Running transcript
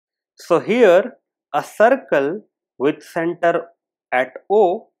So here a circle with center at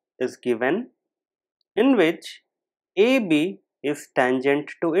O is given, in which AB is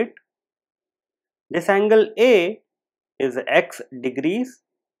tangent to it. This angle A is x degrees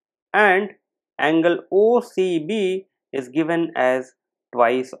and angle OCB is given as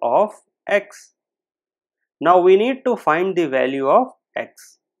twice of x. Now we need to find the value of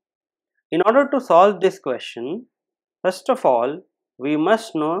x. In order to solve this question, first of all, we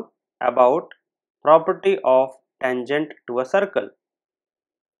must know about property of tangent to a circle.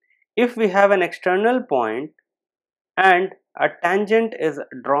 If we have an external point and a tangent is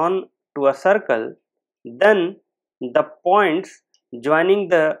drawn to a circle, then the points joining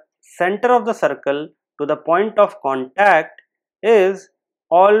the center of the circle to the point of contact is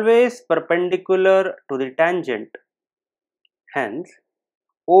always perpendicular to the tangent. Hence,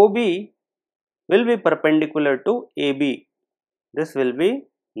 OB will be perpendicular to AB. This will be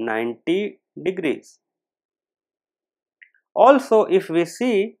 90 degrees. Also, if we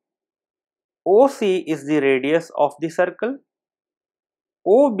see, OC is the radius of the circle,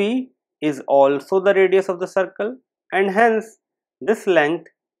 OB is also the radius of the circle, and hence this length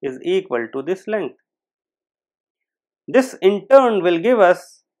is equal to this length. This in turn will give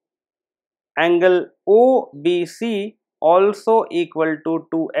us angle OBC also equal to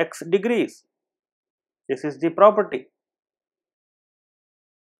 2x degrees. This is the property.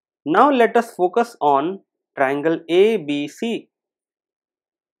 Now let us focus on triangle ABC.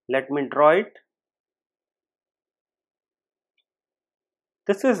 Let me draw it.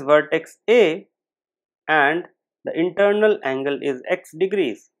 This is vertex A and the internal angle is x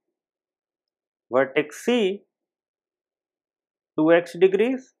degrees. Vertex C 2x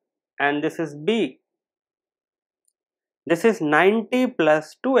degrees and this is B. This is 90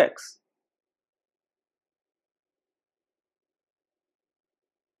 plus 2x.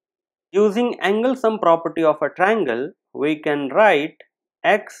 Using angle sum property of a triangle, we can write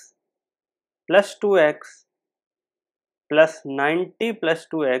x plus 2x plus 90 plus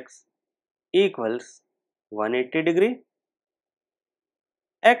 2x equals 180 degree.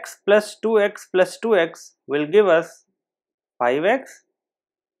 X plus 2x will give us 5x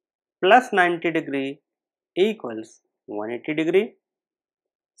plus 90 degree equals 180 degree.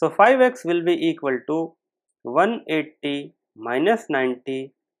 So 5x will be equal to 180 minus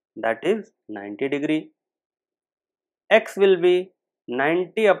 90, that is 90 degree. X will be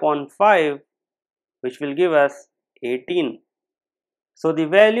 90 upon 5, which will give us 18. So the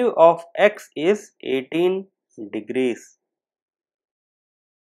value of x is 18 degrees.